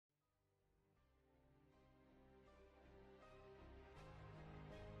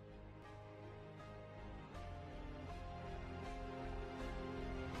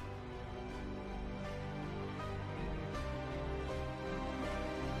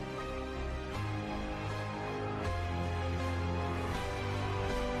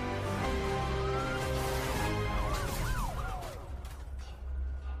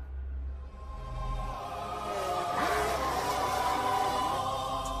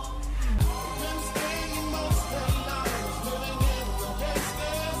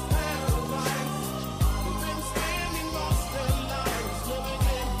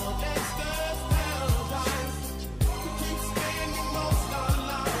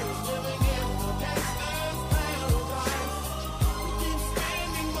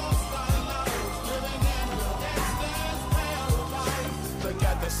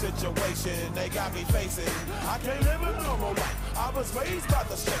situation they got me facing. I can't live a normal life, I was raised by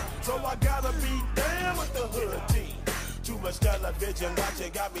the state, so I gotta be down with the hood team. Too much television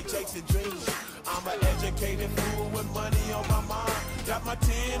watching got me chasing dreams. I'm an educated fool with money on my mind. Got my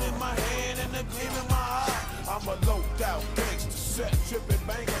tin in my hand and the gleam in my eye. I'm a low out gangster, set tripping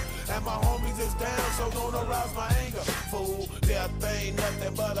banker, and my homies is down, so don't arouse my anger. Fool, death ain't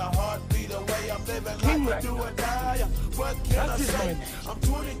nothing but a heartbeat away. I'm living like a do or die. What can I say? I'm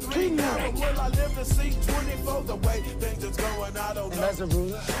 23 now, but will I live to see 24? The way things is going, I don't know. And as a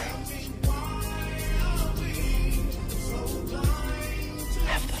ruler,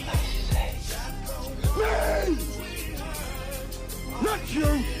 have the last say. Me! Not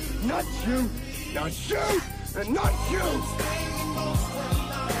you! Not you! Not you! And not you!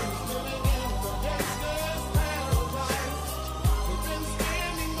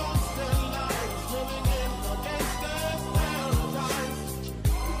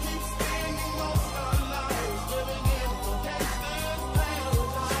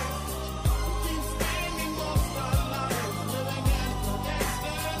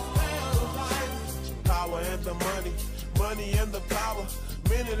 The money and the power,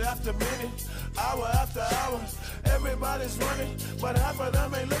 minute after minute, hour after hour, everybody's running, but half of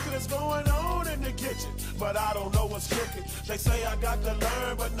them ain't looking what's going on in the kitchen. But I don't know what's cooking. They say I got to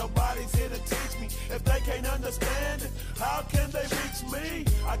learn, but nobody's here to teach me. If they can't understand it, how can they reach me?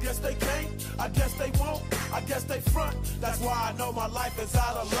 I guess they can't, I guess they won't, I guess they front. That's why I know my life is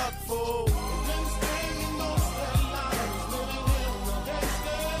out of luck, fool.